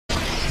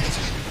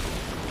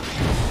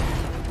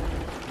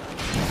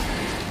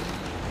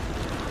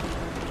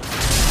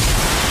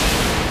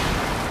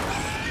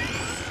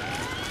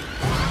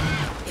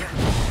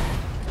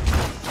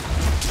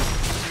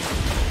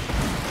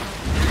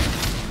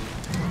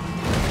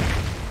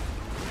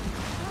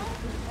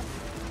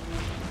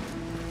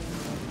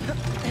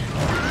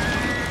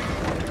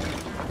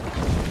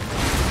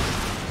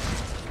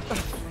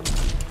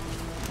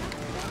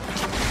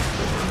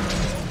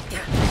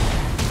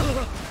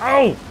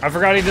Oh! I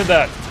forgot he did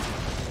that.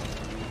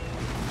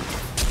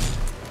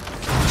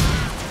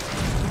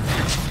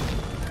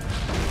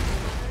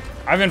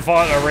 I haven't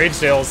fought a Rage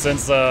Tail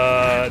since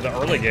the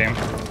early game.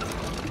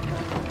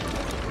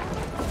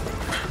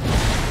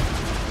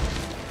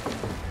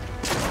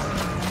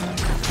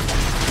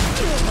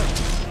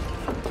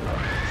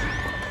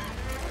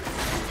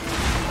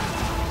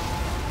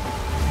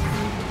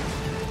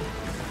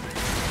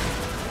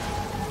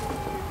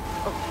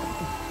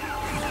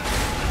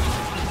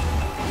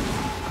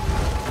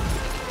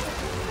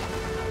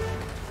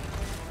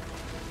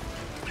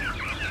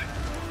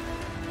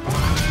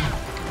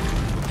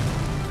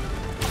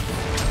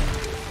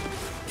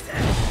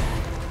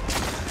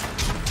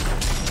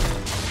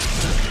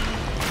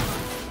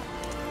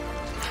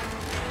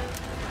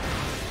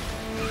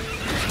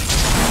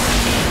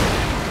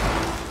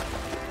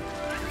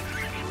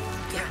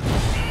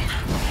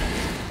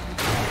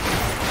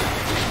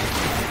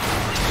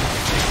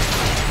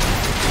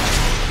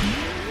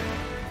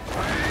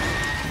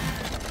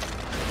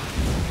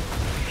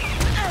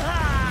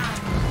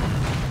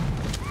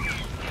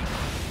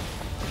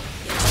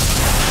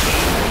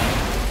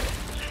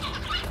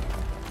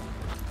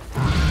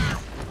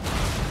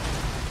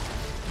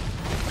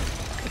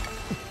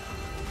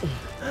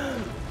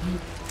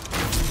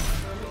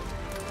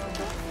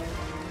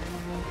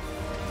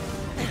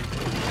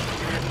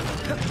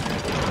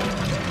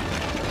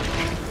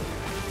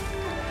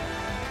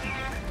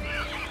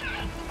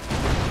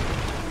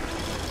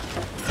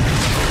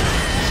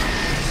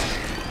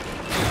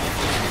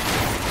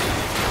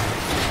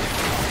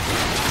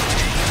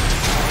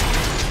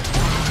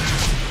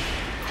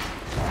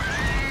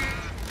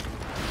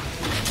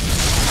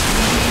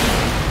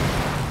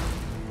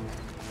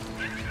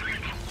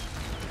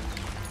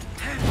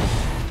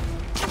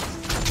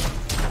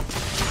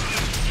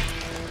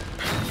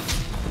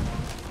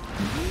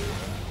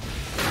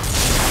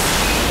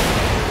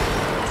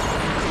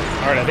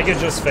 Alright, I think it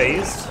just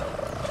phased.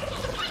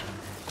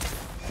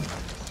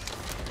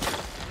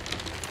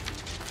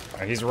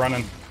 Alright, he's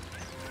running.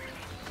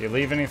 Do you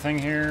leave anything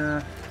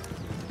here?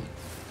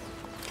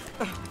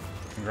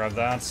 Can grab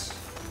that.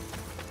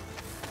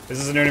 This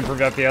is a new and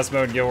improved FPS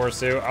mode in Guild Wars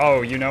 2.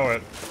 Oh, you know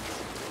it.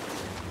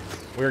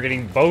 We're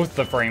getting both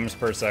the frames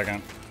per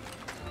second.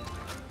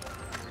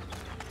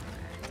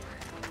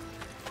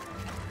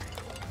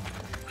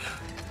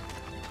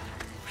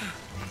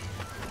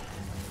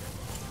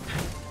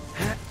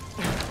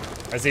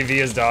 I see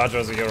V as dodge,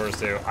 was a Guild Wars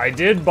 2. I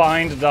did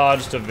bind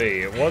dodge to V.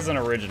 It wasn't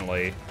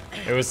originally.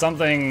 It was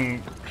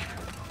something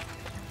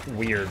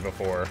weird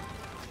before.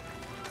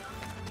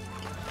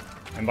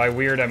 And by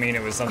weird, I mean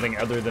it was something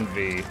other than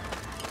V.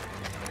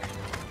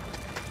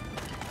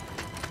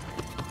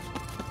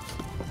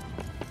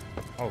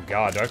 Oh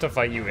god, do I have to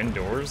fight you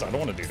indoors? I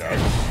don't want to do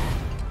that.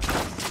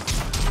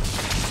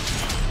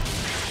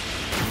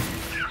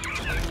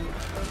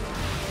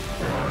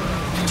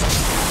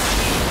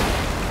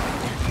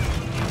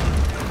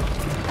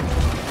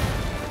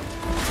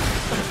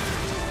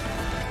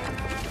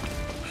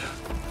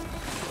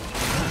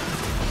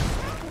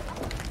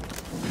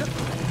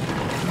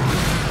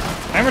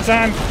 Hammer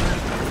time!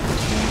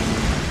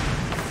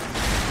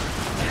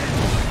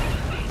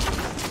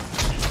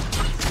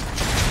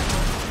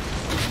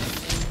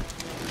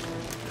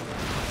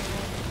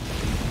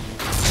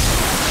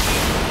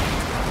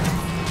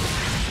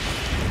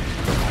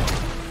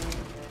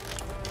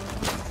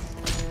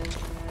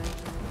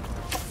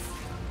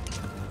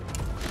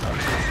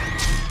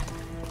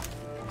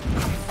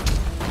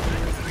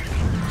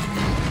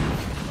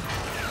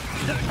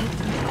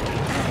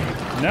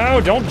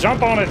 No, don't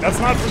jump on it! That's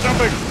not for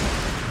jumping!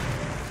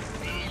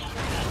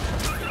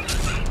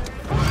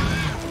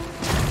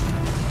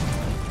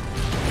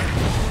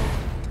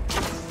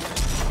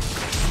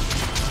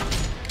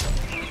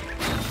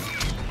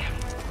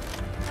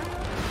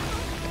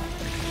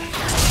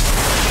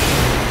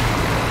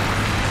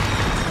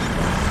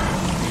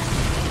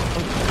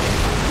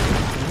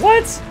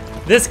 What?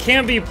 This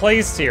can't be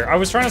placed here. I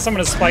was trying to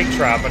summon a spike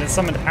trap, and it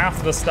summoned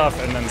half the stuff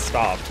and then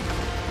stopped.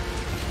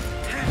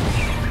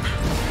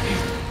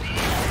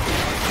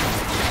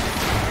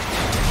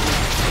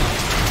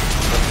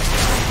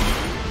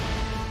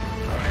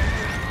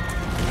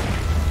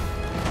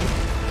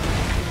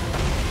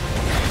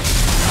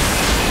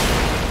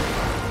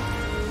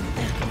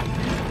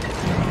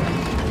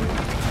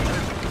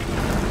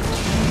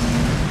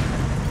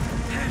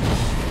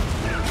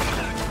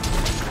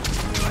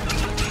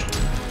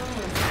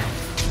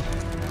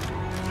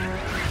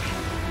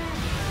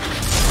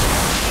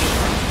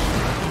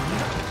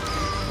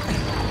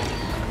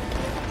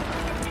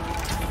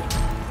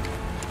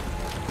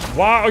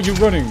 Why are you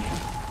running?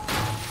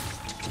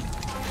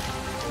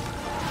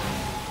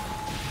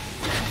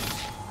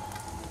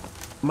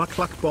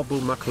 Mukluk bobble,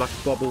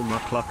 mukluk bobble,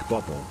 mukluk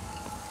bobble.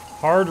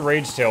 Hard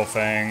Rage Tail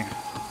Fang.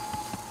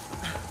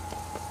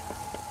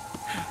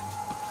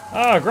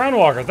 Ah,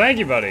 Groundwalker, thank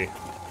you, buddy.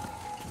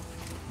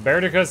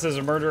 Berdicus is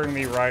murdering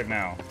me right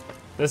now.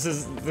 This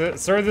is,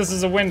 sir, this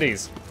is a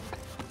Wendy's.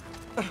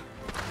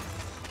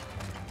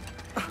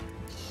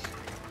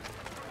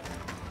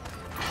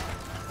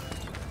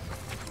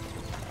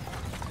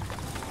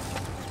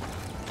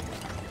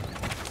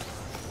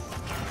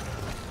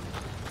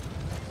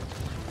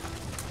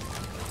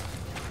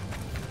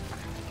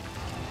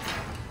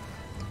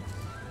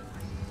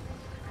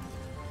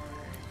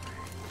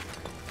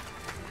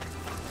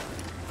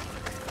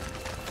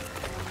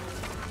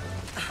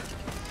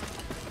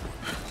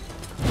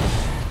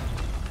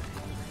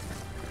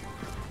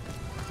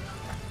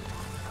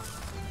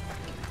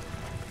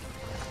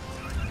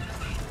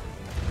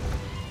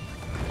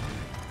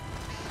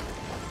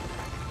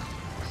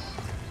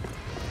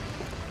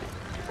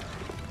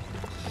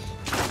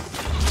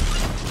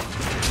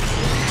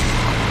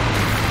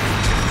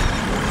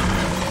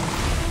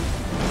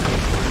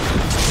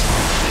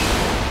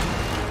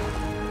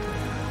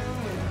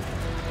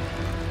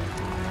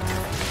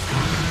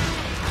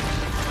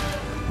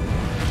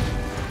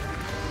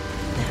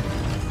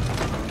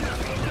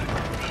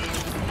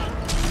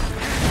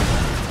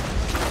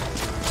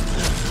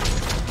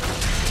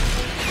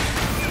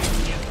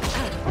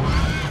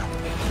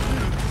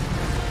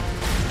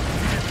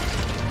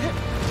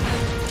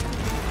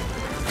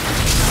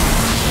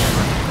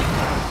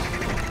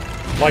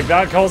 Like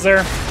that,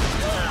 Colzer?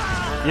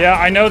 Yeah,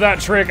 I know that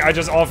trick, I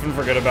just often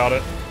forget about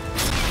it.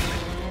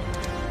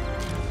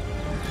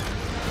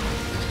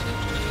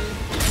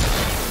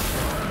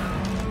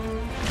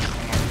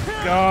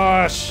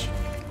 Gosh.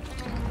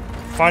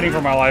 Fighting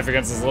for my life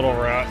against this little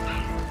rat.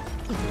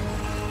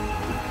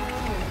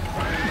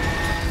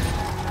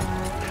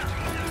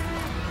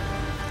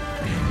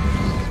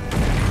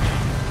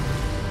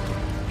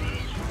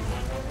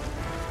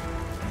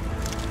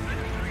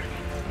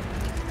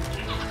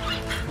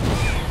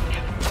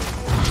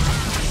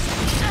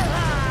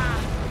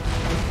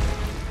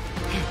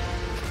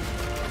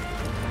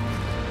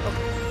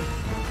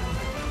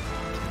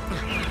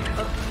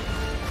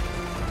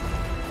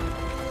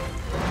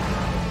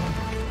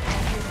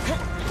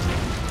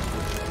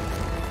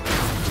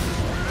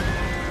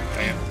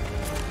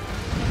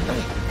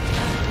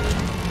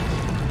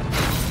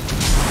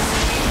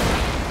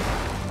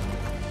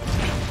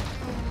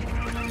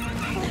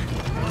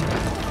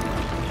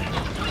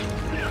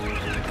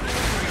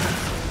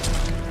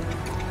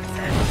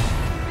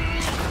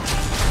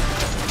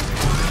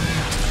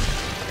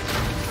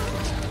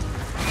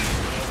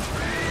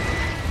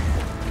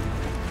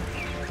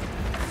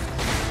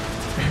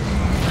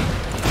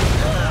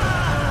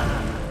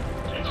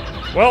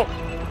 Well,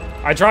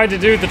 I tried to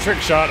do the trick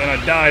shot and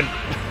I died.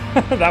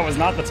 That was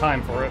not the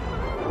time for it.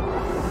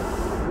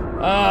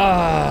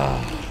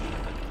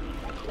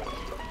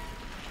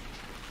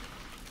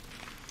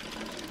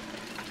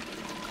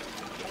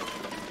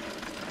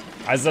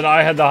 I said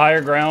I had the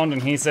higher ground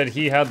and he said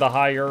he had the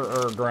higher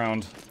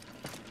ground.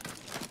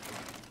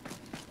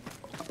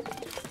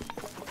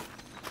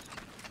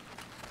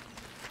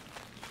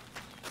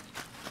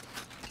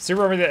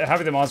 Super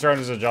happy that Monster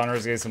Hunter as a genre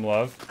is getting some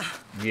love.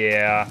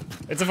 Yeah,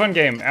 it's a fun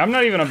game. I'm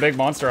not even a big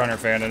Monster Hunter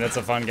fan, and it's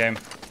a fun game.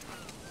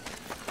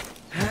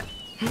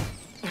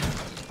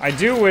 I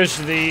do wish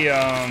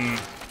the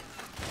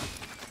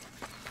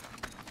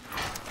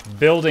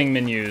building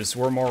menus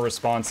were more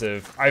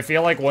responsive. I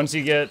feel like once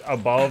you get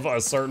above a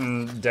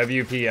certain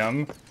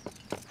WPM,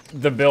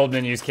 the build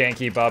menus can't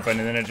keep up, and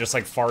then it just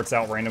like farts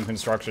out random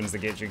constructions that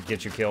get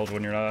you killed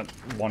when you're not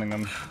wanting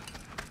them.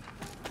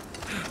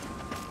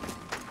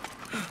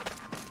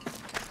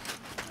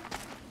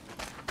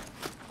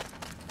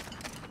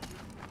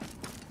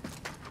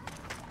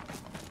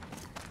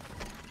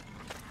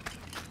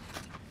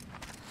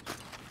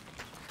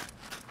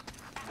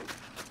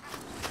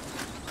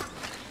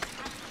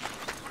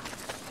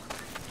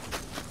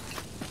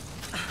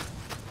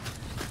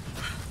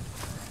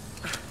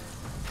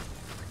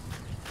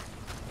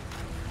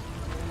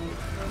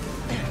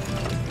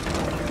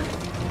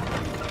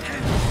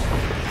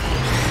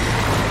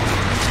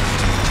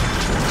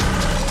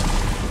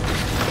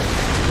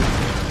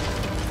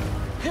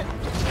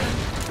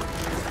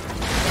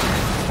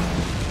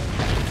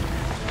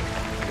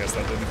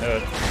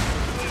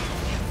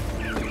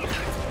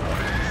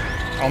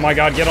 Oh my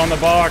god, get on the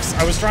box!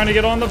 I was trying to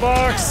get on the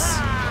box!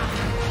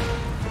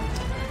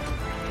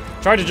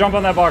 Tried to jump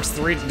on that box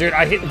dude,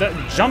 I hate the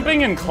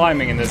jumping and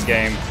climbing in this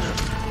game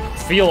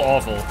feel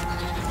awful.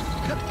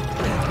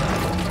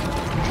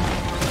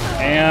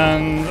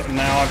 And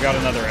now I've got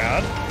another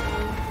ad.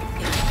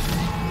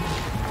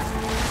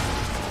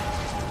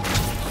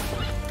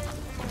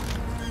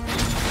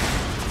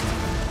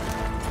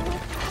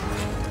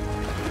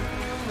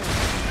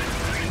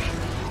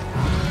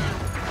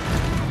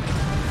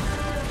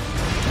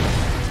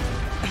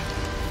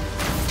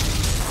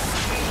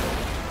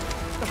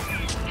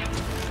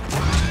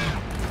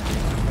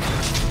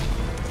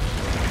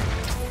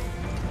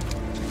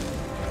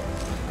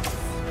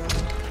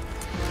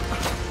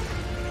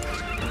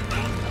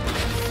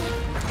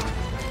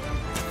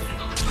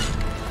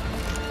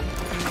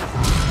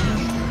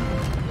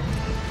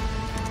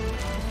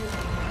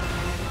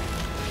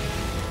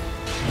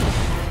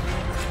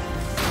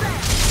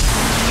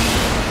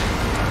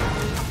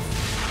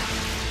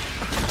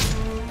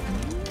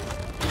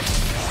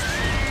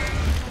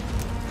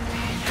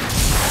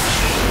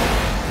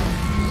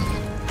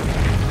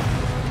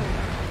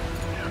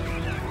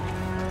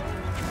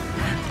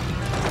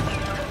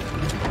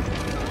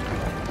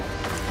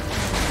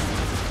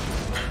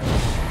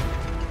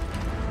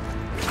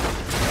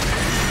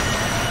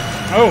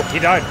 Oh, he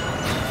died.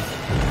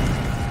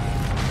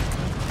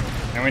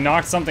 And we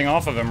knocked something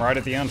off of him right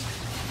at the end.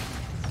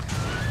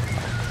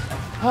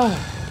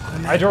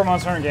 I adore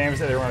Monster Hunter games.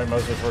 They were one of the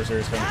most mature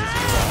series films.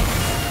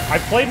 I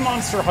played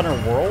Monster Hunter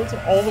World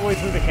all the way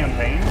through the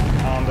campaign.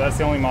 That's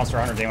the only Monster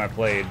Hunter game I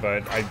played,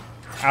 but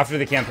after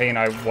the campaign,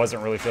 I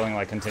wasn't really feeling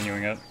like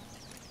continuing it.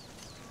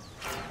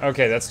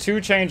 Okay, that's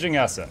 2 changing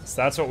essence.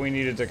 That's what we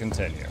needed to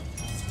continue.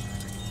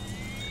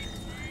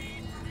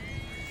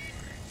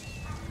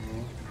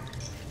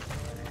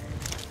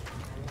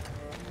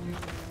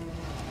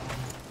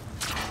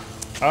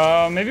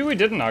 Maybe we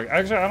didn't.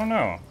 Actually, I don't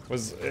know.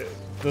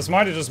 This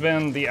might have just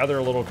been the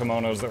other little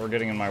kimonos that were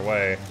getting in my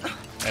way,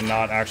 and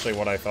not actually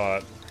what I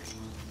thought.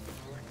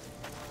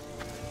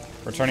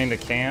 Returning to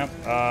camp.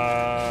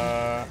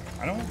 I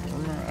don't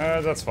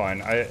remember. That's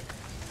fine.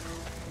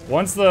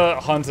 Once the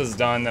hunt is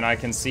done, then I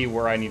can see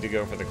where I need to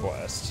go for the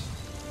quest.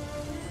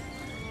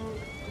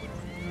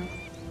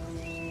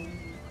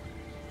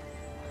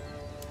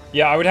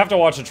 Yeah, I would have to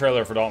watch a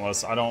trailer for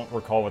Dauntless. I don't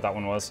recall what that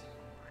one was.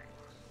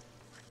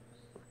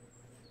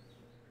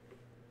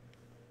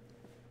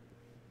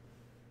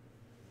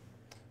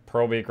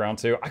 Pearl Beak round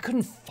 2. I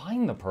couldn't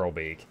find the Pearl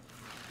Beak.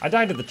 I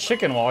died to the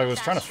chicken while I was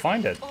trying to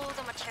find it. All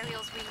the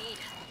materials we need.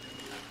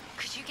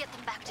 Could you get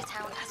them back to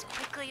town as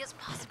quickly as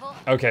possible?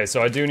 Okay,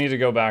 so I do need to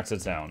go back to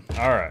town.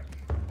 Alright.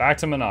 Back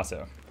to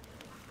Minato.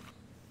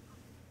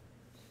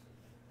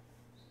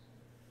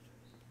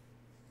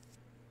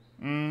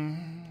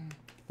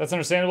 That's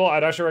understandable.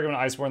 I'd actually recommend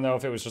Iceborne, though,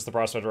 if it was just the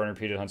prospect of running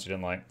repeated hunts you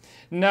didn't like.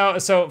 No,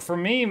 so for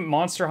me,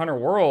 Monster Hunter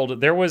World,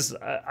 there was...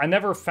 I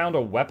never found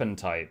a weapon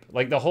type.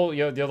 Like, the whole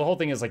the whole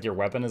thing is, like, your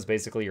weapon is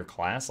basically your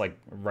class. Like,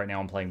 right now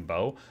I'm playing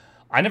bow.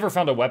 I never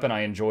found a weapon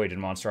I enjoyed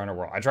in Monster Hunter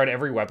World. I tried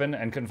every weapon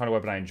and couldn't find a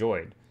weapon I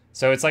enjoyed.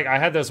 So it's like, I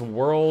had this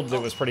world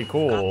that was pretty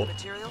cool,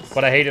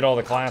 but I hated all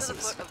the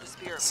classes.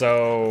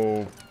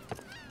 So...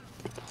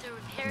 The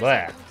repairs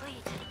Bleh. are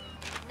complete.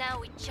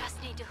 Now we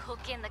just need to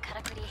hook in the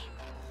karakuri.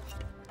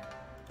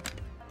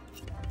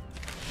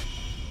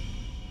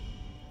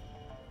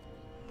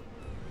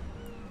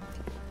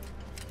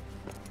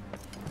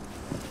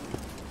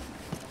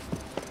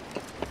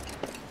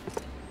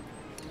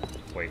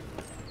 Wait,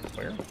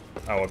 where?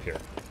 Oh, up here.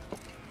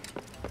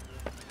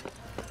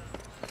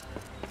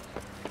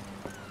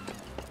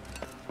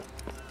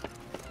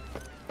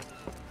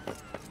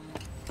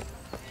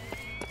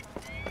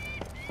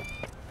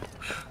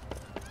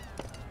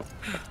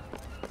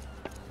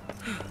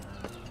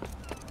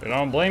 I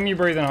don't blame you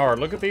breathing hard.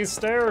 Look at these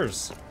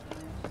stairs.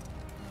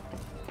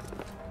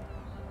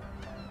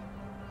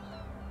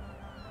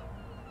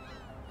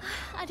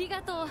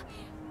 Arigato.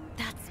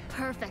 That's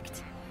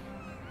perfect.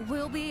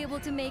 We'll be able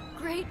to make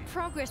great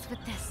progress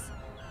with this.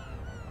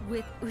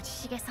 With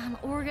Uchishige-san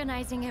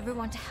organizing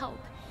everyone to help,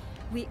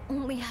 we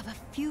only have a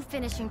few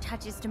finishing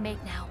touches to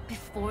make now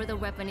before the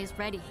weapon is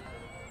ready.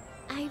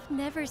 I've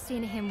never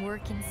seen him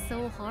working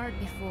so hard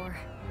before.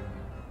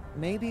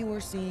 Maybe we're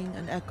seeing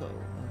an echo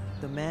of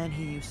the man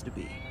he used to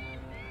be.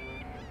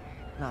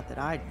 Not that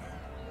I'd know.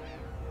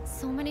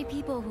 So many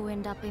people who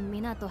end up in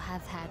Minato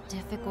have had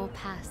difficult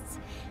pasts.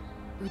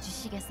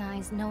 Uchishige-san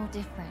is no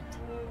different.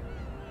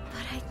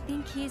 But I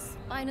think he's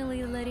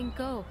finally letting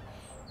go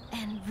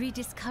and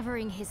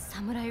rediscovering his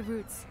samurai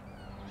roots.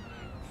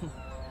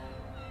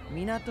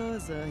 Minato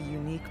is a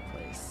unique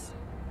place.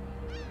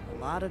 A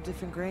lot of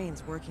different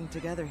grains working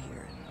together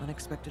here in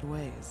unexpected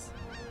ways.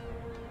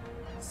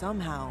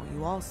 Somehow,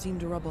 you all seem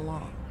to rub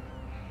along.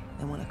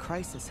 And when a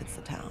crisis hits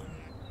the town,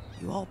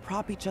 you all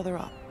prop each other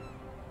up.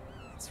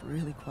 It's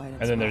really quite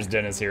inspiring. And then there's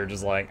Dennis here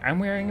just like, I'm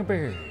wearing a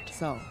bird.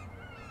 So,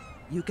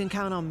 you can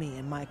count on me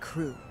and my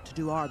crew to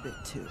do our bit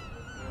too.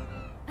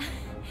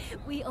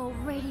 We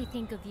already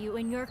think of you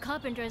and your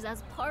carpenters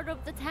as part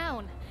of the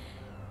town.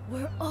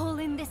 We're all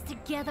in this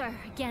together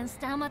against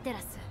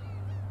Amaterasu.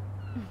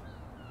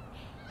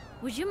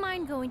 Would you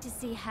mind going to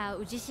see how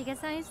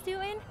Uchishige-san is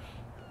doing?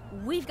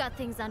 We've got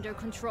things under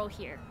control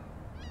here.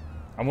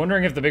 I'm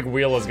wondering if the big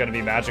wheel is going to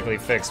be magically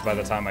fixed by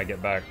the time I get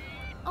back.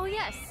 Oh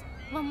yes,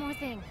 one more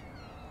thing.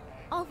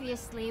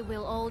 Obviously,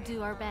 we'll all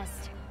do our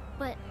best,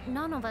 but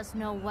none of us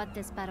know what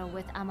this battle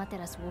with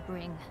Amaterasu will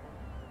bring.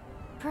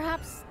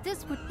 Perhaps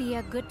this would be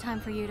a good time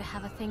for you to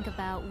have a think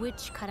about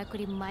which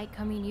karakuri might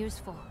come in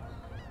useful.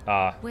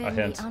 A When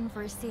hint. the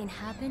unforeseen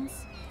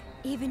happens,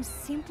 even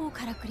simple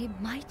karakuri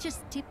might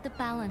just tip the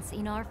balance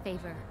in our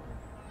favor.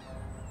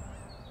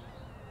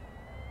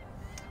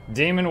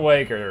 Demon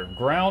Waker,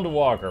 Ground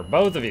Walker,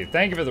 both of you,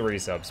 thank you for the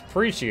resubs.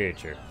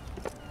 Appreciate you.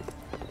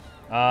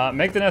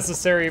 Make the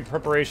necessary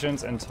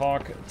preparations and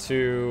talk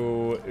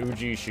to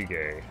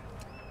Uchishige.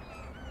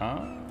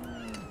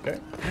 Okay.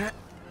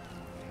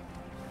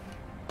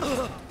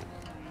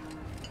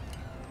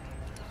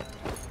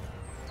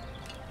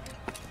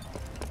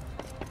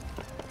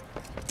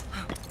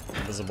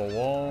 Invisible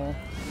wall.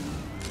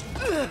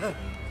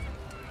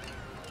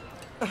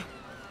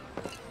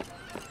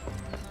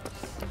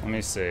 Let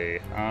me see.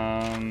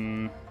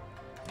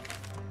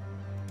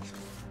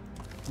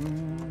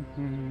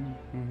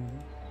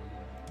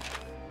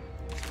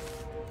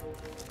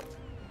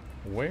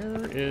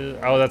 Where is...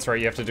 Oh, that's right.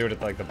 You have to do it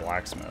at, like, the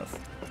blacksmith.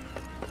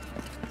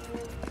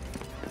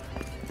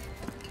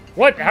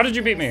 What? How did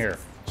you beat me here?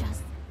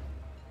 Just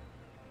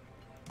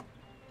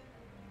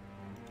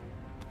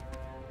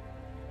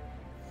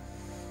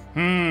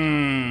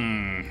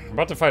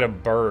About to fight a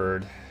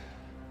bird.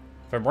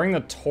 If I bring the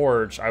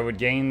torch, I would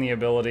gain the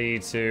ability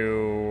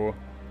to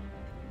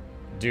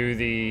do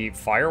the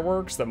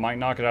fireworks that might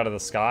knock it out of the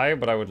sky,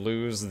 but I would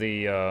lose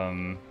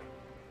the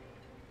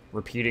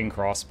repeating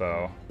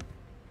crossbow.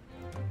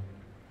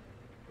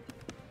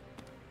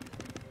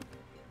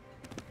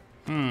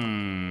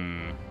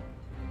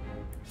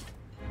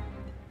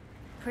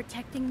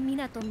 protecting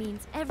Minato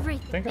means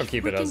everything. I think I'll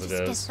keep it as it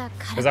is. Because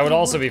Because I would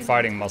also be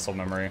fighting muscle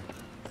memory.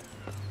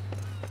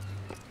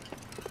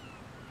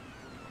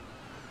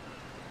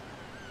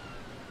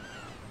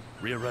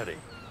 We're ready,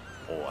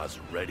 or as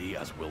ready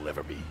as we'll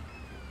ever be.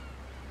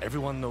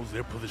 Everyone knows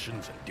their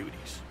positions and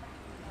duties.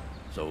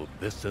 So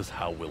this is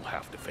how we'll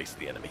have to face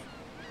the enemy.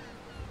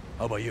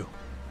 How about you?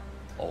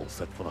 All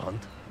set for the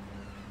hunt?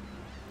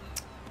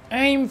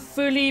 I'm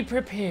fully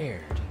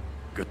prepared.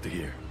 Good to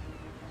hear.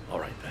 All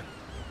right then,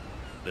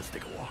 let's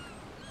take a walk.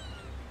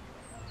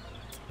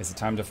 Is it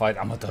time to fight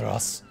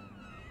Amaterasu?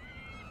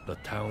 The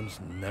town's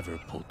never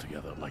pulled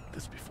together like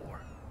this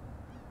before.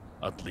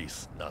 At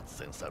least not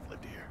since I've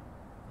lived here.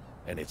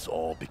 And it's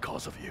all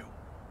because of you.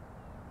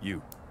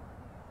 You,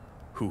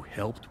 who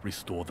helped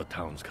restore the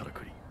town's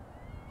karakuri,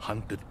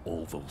 hunted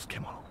all those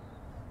kemono,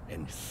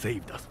 and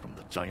saved us from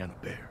the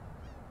giant bear.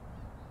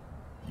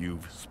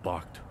 You've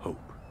sparked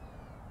hope.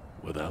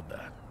 Without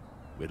that,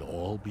 we'd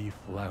all be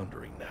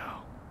floundering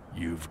now.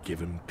 You've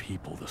given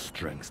people the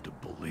strength to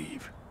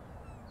believe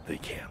they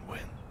can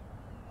win.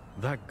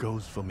 That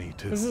goes for me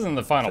too. This isn't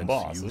the final Since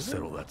boss, you is it?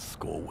 settle that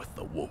score with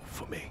the wolf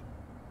for me.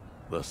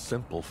 The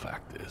simple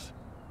fact is,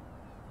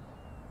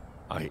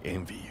 I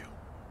envy you.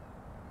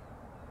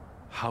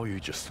 How you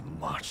just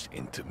marched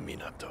into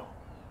Minato,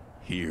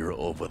 here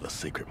over the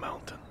sacred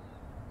mountain.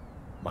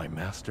 My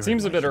master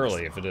Seems a and my bit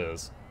early if Shibasama it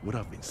is. would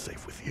have been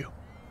safe with you.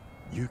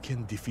 You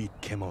can defeat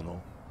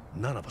Kemono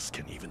none of us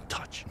can even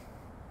touch.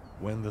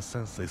 When the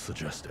sensei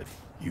suggested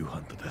you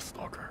hunt the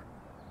Deathstalker,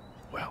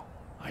 well,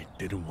 I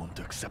didn't want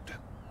to accept it.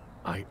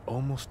 I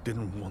almost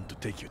didn't want to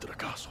take you to the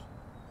castle.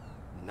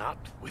 Not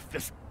with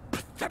this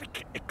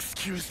pathetic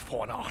excuse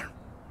for an arm.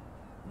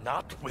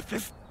 Not with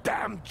this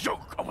damn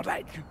joke of a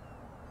leg.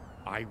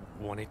 I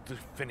wanted to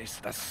finish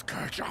the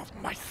scourge off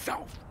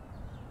myself.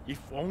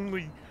 If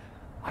only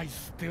I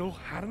still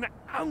had an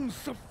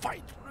ounce of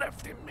fight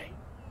left in me.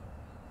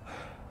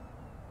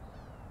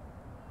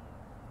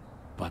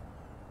 But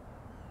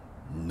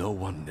no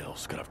one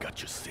else could have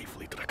got you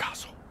safely to the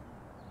castle.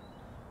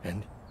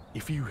 And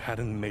if you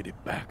hadn't made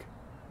it back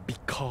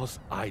because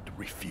I'd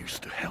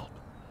refused to help,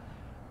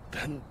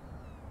 then...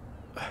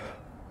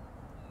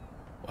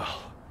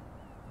 well...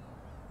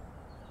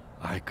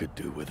 I could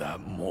do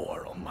without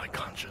more on my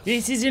conscience.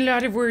 This is a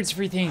lot of words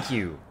for thank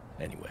you.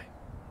 Anyway,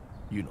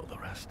 you know the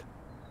rest.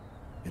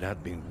 It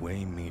had been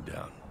weighing me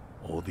down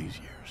all these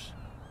years.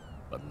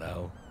 But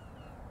now,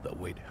 the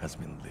weight has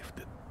been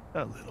lifted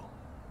a little.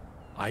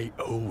 I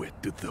owe it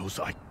to those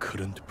I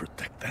couldn't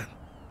protect then.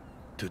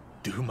 To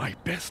do my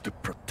best to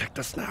protect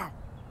us now.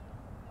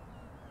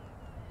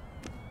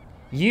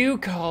 You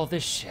call the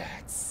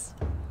shots.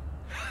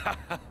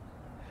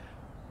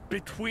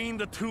 Between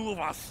the two of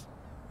us,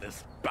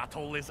 this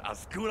battle is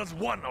as good as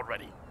won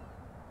already.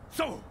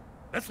 So,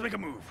 let's make a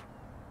move.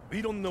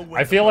 We don't know where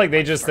I feel like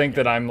they just think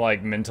that I'm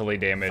like mentally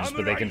damaged,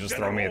 but they can just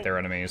throw me at their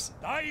enemies.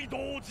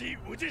 Daidoji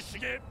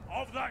Ujishige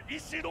of the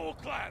Ishido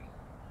clan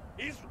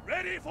is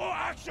ready for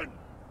action.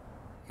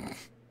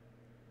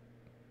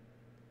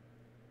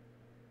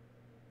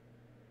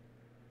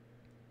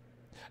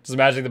 Just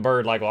imagine the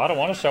bird like, well, I don't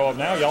want to show up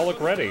now. Y'all look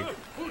ready.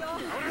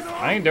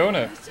 I ain't doing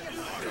it.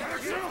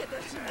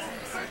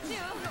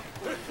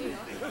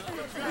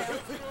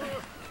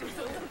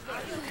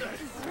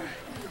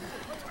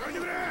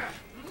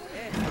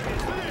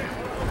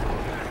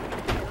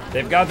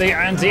 They've got the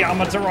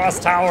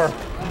anti-Amaterasu tower.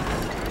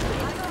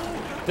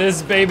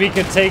 This baby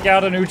could take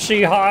out an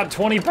Uchiha at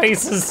 20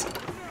 paces.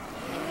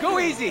 Go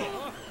easy.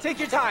 Take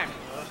your time.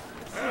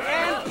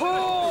 And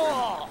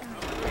pull.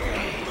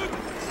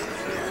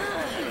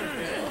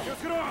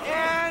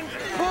 And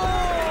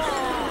pull.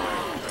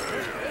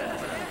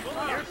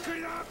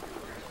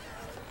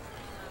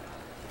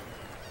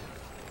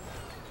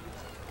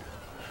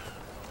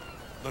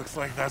 Looks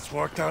like that's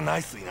worked out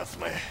nicely,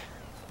 Natsume.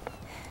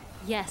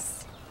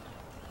 Yes.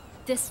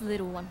 This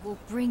little one will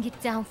bring it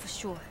down for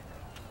sure.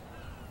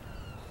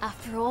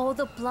 After all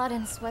the blood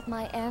and sweat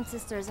my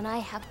ancestors and I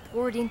have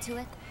poured into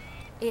it,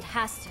 it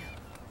has to.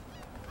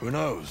 Who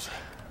knows?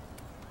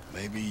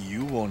 Maybe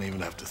you won't even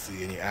have to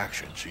see any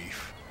action,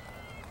 Chief.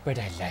 But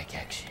I like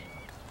action.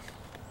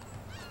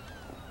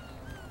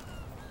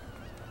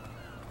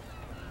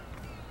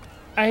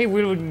 I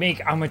will make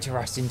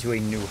Amaterasu into a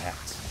new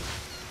hat.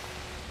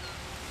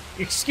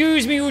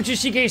 Excuse me,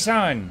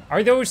 Uchishige-san.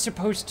 Are those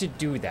supposed to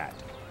do that?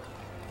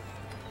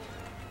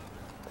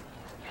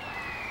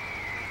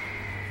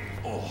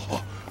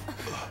 Oh.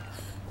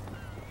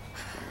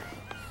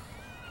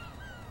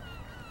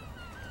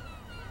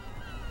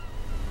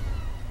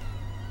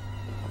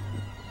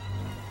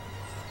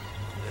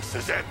 This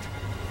is it.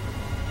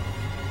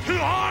 To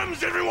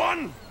arms,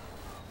 everyone!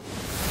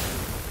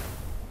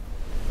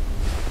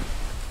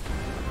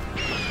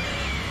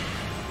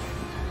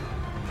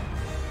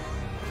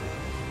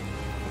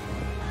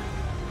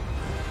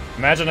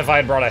 Imagine if I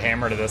had brought a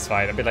hammer to this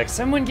fight. I'd be like,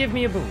 someone give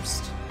me a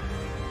boost.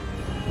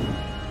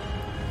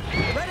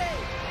 Ready.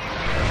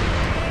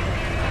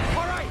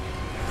 All right.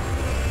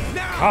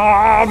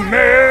 Now.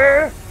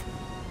 Kame!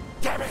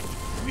 Damn it!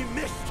 We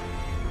missed!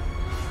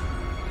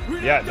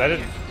 Yeah,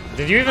 that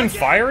did you even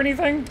fire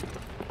anything?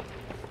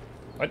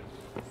 What?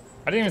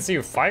 I didn't even see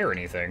you fire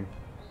anything.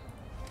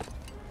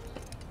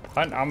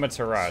 Hunt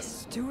Amaterasu.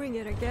 She's doing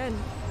it again.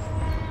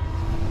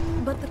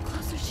 But the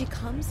closer she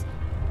comes,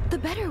 the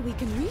better we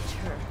can reach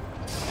her.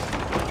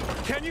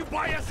 Can you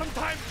buy us some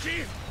time,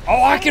 Chief?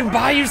 Oh, I can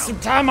buy you some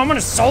time. I'm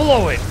gonna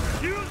solo it.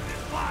 Use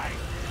this flag.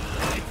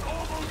 It's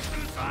almost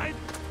suicide,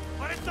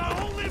 but it's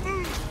the only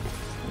move.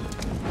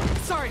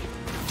 Sorry,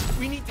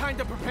 we need time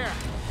to prepare.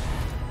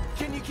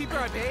 Can you keep her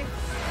at bay?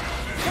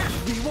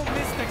 We won't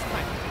miss next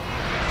time.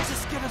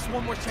 Just give us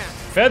one more chance.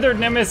 Feathered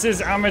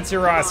Nemesis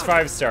Amaterasu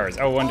 5 stars.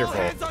 Oh, wonderful.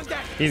 All hands on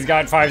deck. He's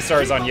got 5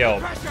 stars Keep on up the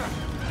Yelp. pressure.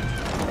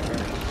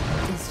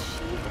 Is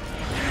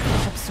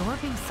she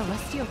absorbing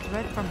celestial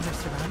thread from her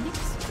surroundings?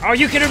 Oh,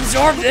 you can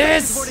absorb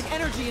this! Transporting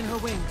energy in her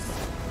wings.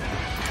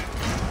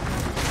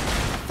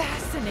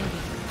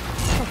 Fascinating.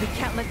 But we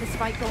can't let this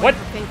fight go What? in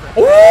her favor.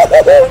 Oh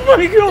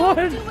my Don't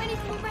god! do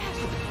anything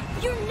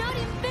rash. You're not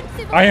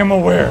invincible. I am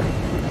aware.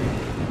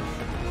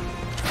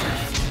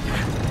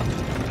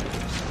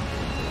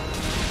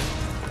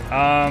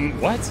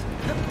 What?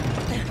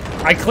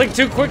 I clicked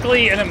too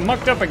quickly and it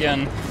mucked up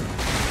again.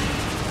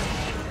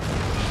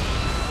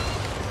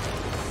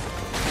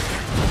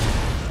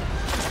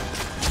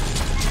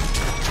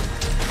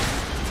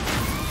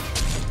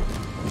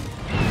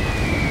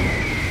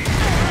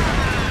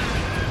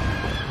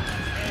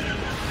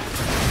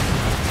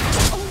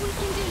 All we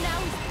can do now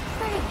is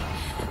pray.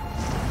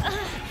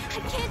 I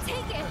can't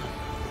take it.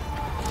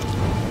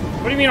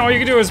 What do you mean all you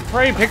can do is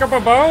pray? Pick up a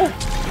bow?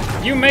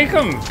 You make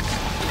them.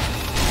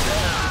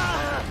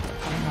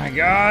 Oh my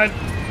god.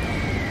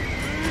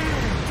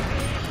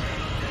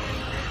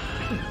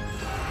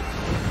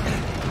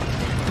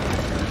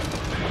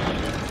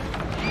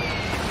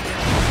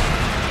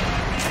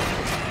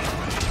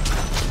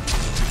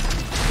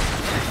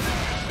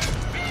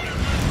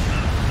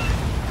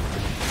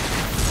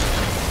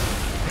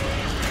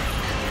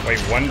 Wait,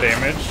 1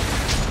 damage?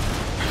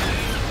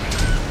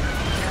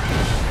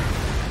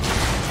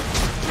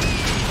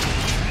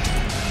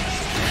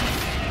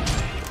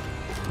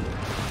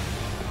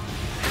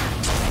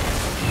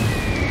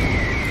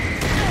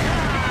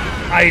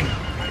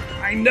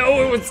 I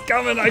know it was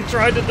coming. I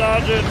tried to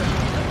dodge it.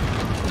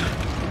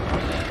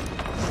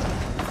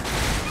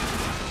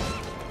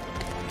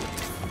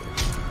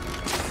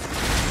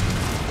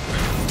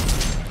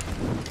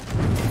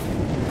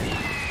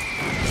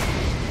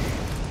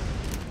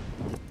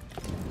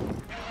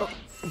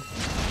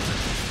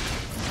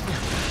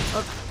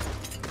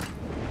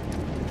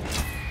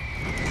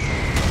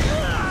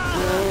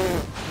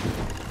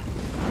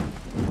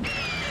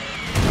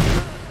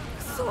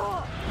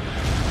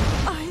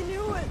 I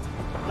knew it.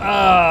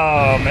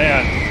 Oh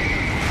man.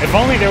 If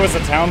only there was a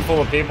town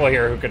full of people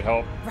here who could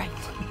help. Right.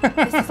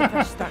 This is a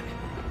fresh start.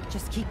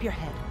 Just keep your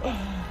head.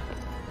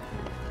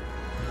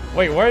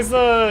 Wait, where's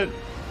the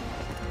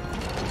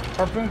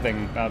harpoon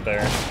thing out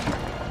there?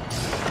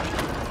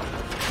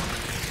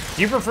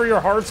 Do you prefer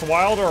your hearts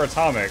wild or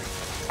atomic?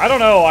 I don't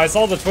know, I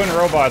saw the twin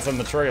robots in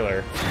the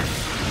trailer.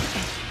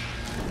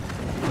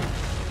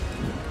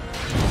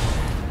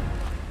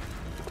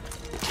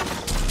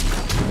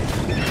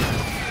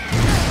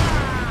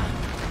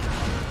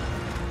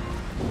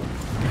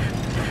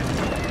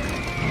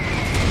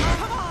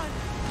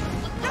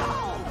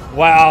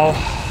 Wow.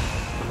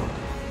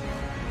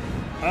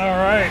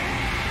 Alright.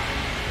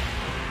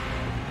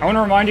 I want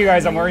to remind you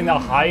guys I'm wearing the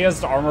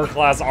highest armor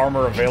class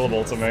armor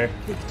available to me.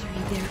 Victory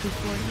there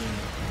before you.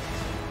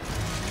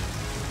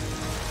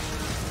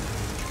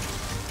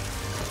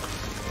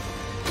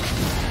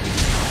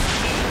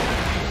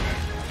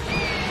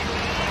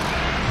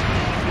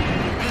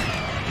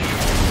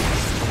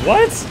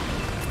 What?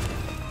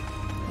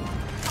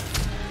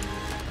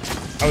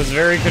 I was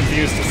very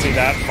confused to see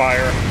that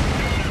fire.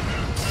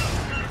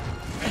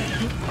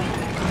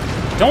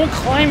 Don't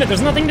climb it,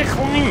 there's nothing to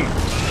climb!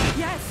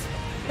 Yes,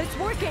 it's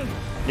working.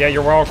 Yeah,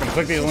 you're welcome.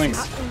 Click these links.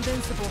 Not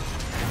invincible.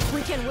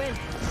 We can win.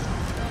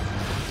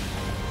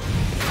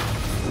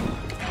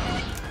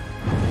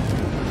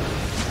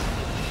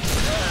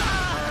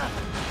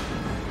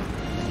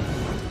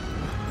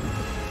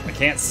 I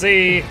can't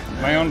see.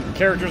 My own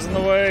character's in the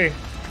way.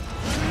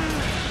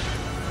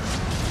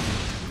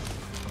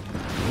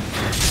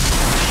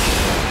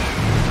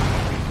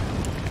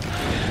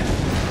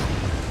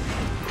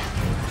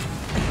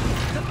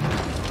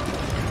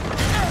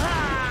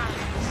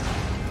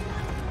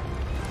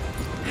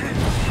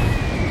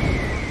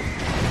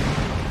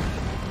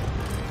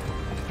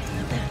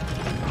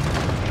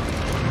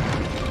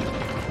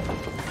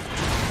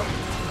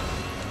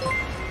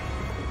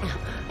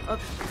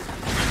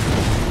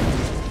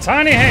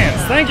 Tiny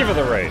Hands, thank you for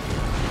the raid.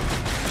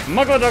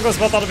 Mukluk Douglas,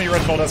 both out of me,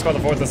 Red Bull, Esquire, the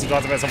fourth, this is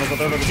Johnson, the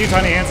third of the 2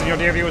 Tiny Hands, and your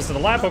dear viewers to the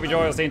lap. Hope you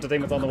enjoy all the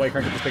entertainment on the way.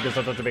 Crank up the speakers,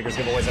 touch the bakers,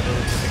 giveaways,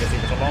 every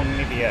speakers, alone,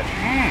 need the edge.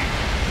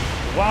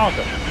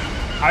 Welcome.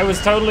 I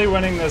was totally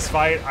winning this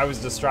fight. I was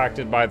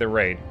distracted by the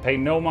raid. Pay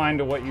no mind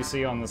to what you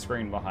see on the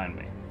screen behind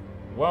me.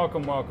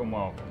 Welcome, welcome,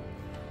 welcome.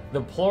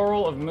 The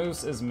plural of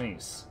moose is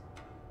meese.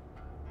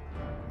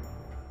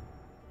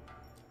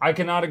 I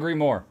cannot agree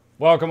more.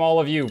 Welcome all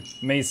of you,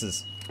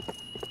 maces.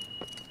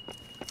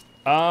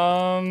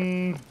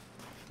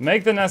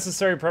 Make the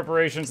necessary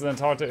preparations and then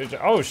talk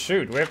to... Oh,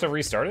 shoot. Do we have to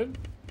restart it?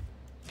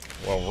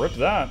 Well, rip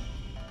that.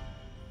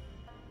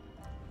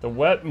 The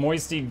wet,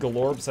 moisty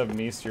glorps have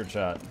meased your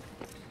chat.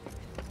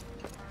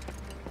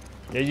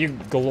 Yeah, you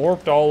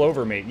glorped all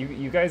over me.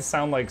 You guys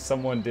sound like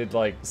someone did,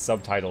 like,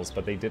 subtitles,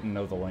 but they didn't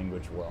know the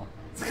language well.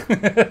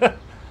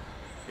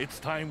 It's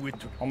time we...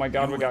 Oh my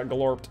god, we got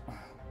glorped.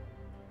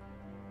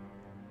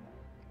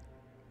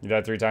 You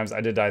died 3 times? I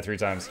did die 3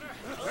 times.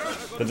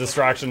 The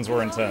distractions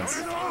were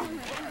intense.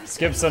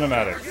 Skip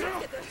cinematic.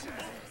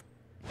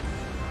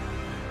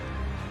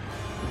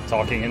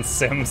 Talking in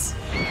Sims.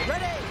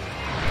 Ready!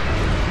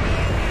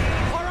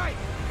 Alright!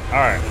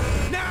 Alright.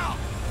 Now!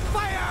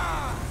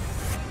 Fire!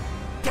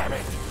 Damn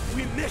it!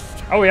 We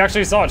missed! Oh, we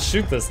actually saw it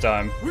shoot this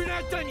time. We're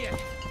not done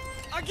yet!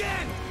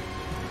 Again!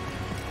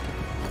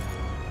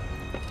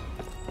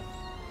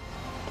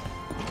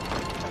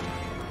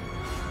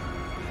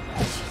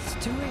 She's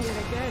doing it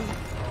again.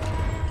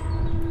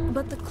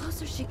 But the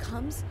closer she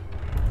comes,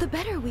 the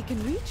better we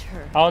can reach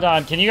her. Hold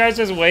on, can you guys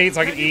just wait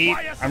so I can eat?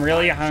 I'm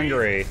really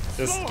hungry.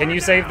 Just, can you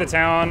save the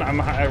town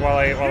while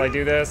I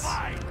do this?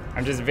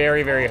 I'm just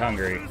very, very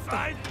hungry.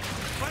 But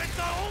it's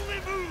the only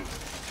move!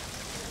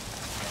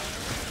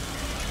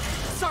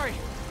 Sorry,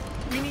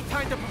 we need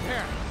time to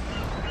prepare.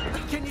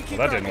 Can you keep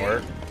Well, that our didn't aim?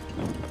 work.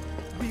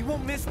 We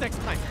won't miss next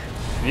time.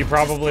 You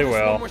probably Just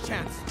give us will. one more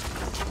chance.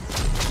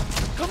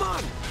 Come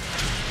on!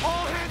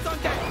 All hands on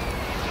deck!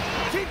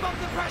 Keep up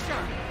the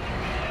pressure!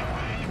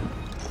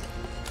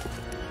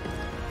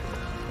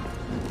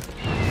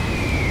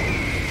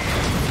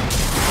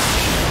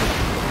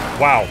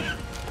 Wow.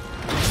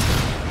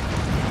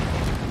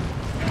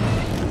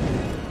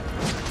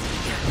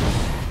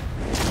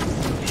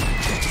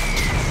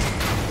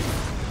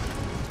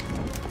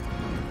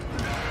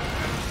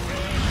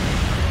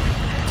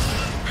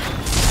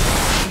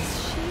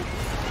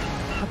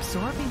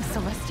 Absorbing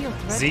celestial thread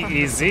from her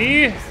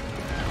Z-E-Z?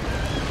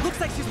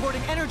 Looks like she's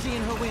hoarding energy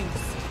in her wings.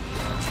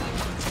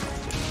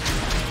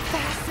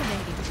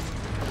 Fascinating.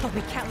 But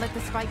we can't let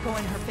this fight go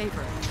in her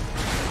favor.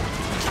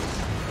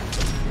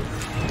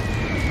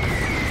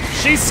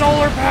 She's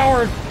solar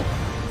powered.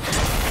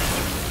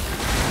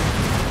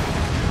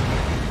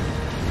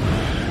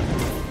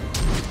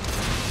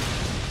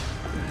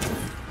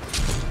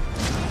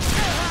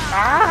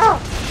 Ah!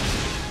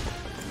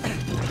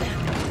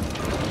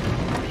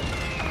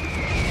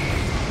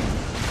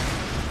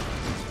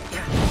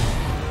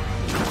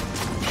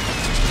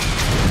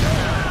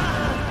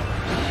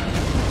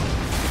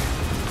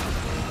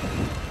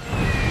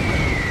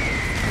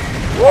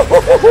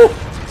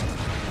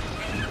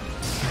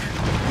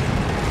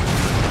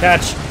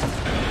 Catch.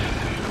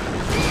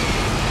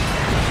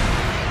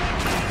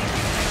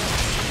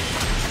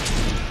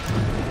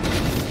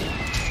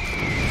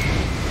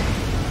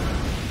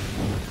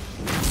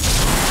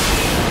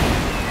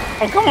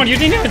 Oh, come on, you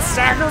didn't even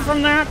stack her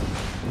from that?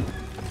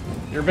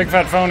 You're a big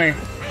fat phony.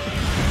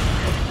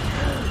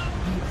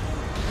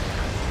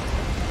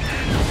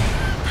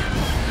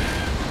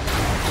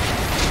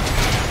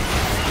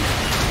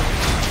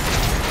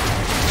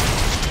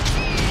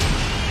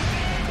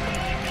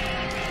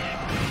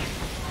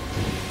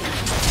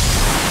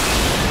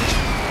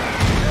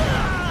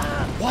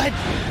 What?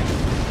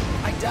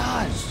 I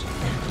dodged.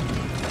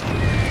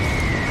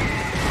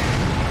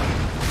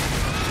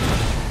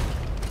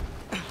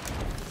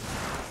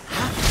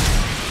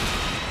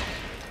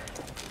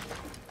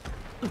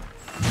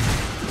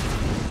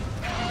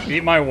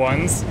 Beat my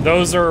ones.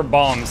 Those are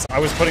bombs. I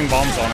was putting bombs on